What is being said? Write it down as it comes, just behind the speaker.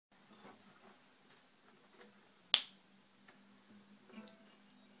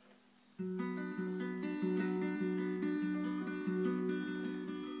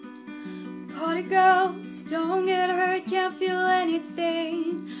girls, don't get hurt, can't feel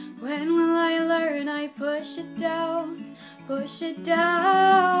anything. When will I learn? I push it down, push it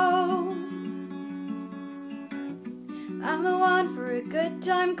down. I'm the one for a good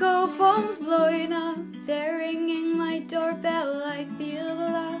time, cold phone's blowing up. They're ringing my doorbell, I feel the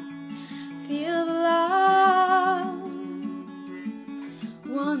love, feel the love.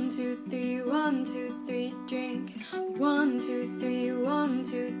 1, 2, 3, 1, 2, 3, drink. 1, 2, 3, 1,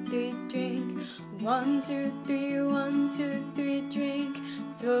 2, 3, drink. 1, 2, 3, 1, 2, 3, drink.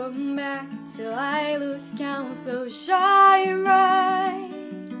 Throw 'em back till I lose count. So shine bright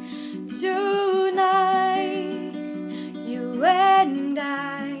tonight. You and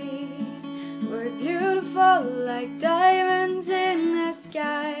I, we're beautiful like diamonds in the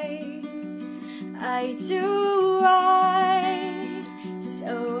sky. Eye to eye,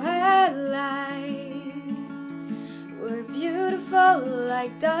 so alive. We're beautiful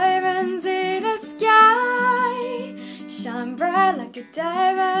like diamonds in the sky. Shine bright like a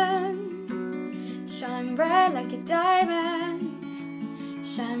diamond. Shine bright like a diamond.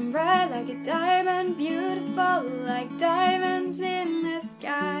 Shine bright like a diamond. Beautiful like diamonds in the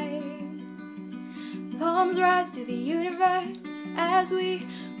sky. Palms rise to the universe as we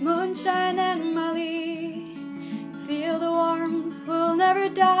moonshine and Molly. Feel the warmth, we'll never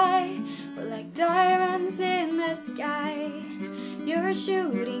die. We're like diamonds in the sky. You're a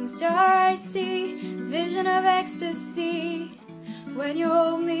shooting star I see, vision of ecstasy. When you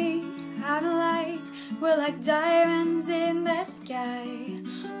hold me, I'm a light. We're like diamonds in the sky.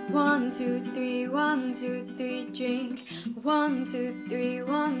 1, 2, 3, 1, 2, 3, drink. 1, 2, 3,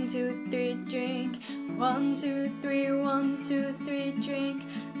 1, 2, 3, drink. 1, 2, 3, 1, 2, 3, drink.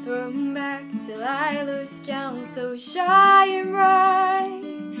 Throw 'em back till I lose count. So shine bright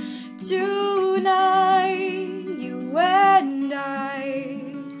tonight. You and I,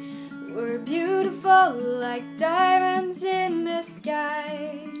 we're beautiful like diamonds in the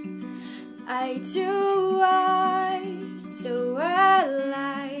sky. Eye to eye, so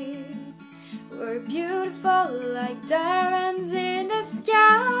alive. We're beautiful like diamonds in the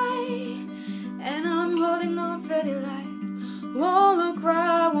sky. And I'm holding on for the light. Won't look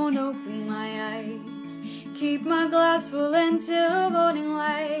right, won't open my eyes. Keep my glass full until morning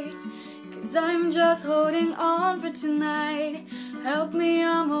light. 'Cause I'm just holding on for tonight. Help me,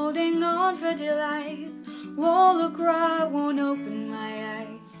 I'm holding on for delight. Won't look right, won't open my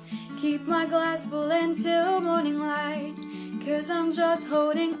eyes. Keep my glass full until morning light. 'Cause I'm just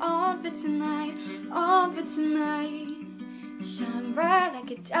holding on for tonight, on for tonight. Shine bright like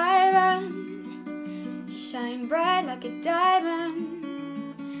a diamond. Shine bright like a diamond.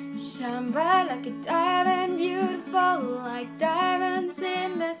 Shine bright like a diamond. Beautiful like diamonds in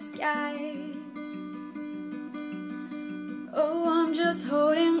the sky. Oh, I'm just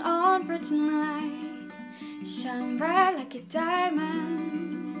holding on for tonight. Shine bright like a diamond.